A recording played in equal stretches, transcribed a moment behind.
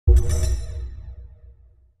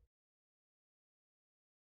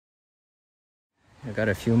I got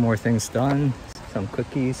a few more things done, some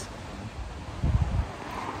cookies.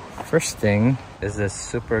 First thing is this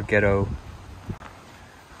super ghetto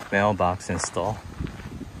mailbox install.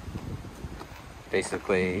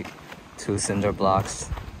 Basically 2 cinder blocks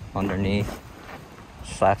underneath,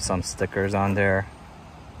 slap some stickers on there,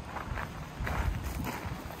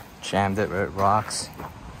 jammed it with rocks.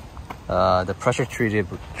 The pressure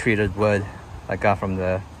treated wood I got from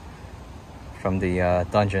the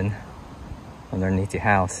dungeon underneath the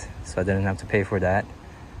house, so I didn't have to pay for that.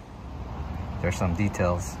 There's some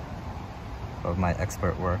details of my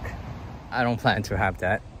expert work. I don't plan to have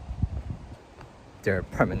that. They're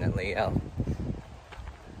permanently out.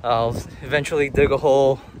 I'll eventually dig a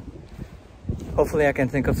hole. Hopefully I can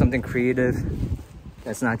think of something creative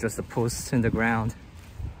that's not just a post in the ground.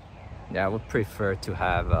 Yeah, I would prefer to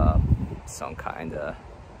have some kind of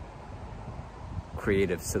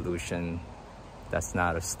creative solution that's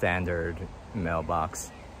not a standard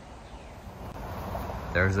mailbox.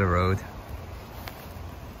 There's the road.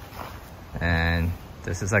 And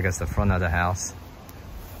this is, I guess, the front of the house.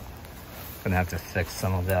 Gonna have to fix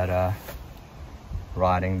some of that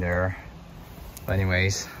rotting there. But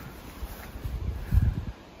anyways,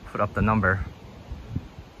 put up the number.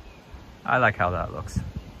 I like how that looks.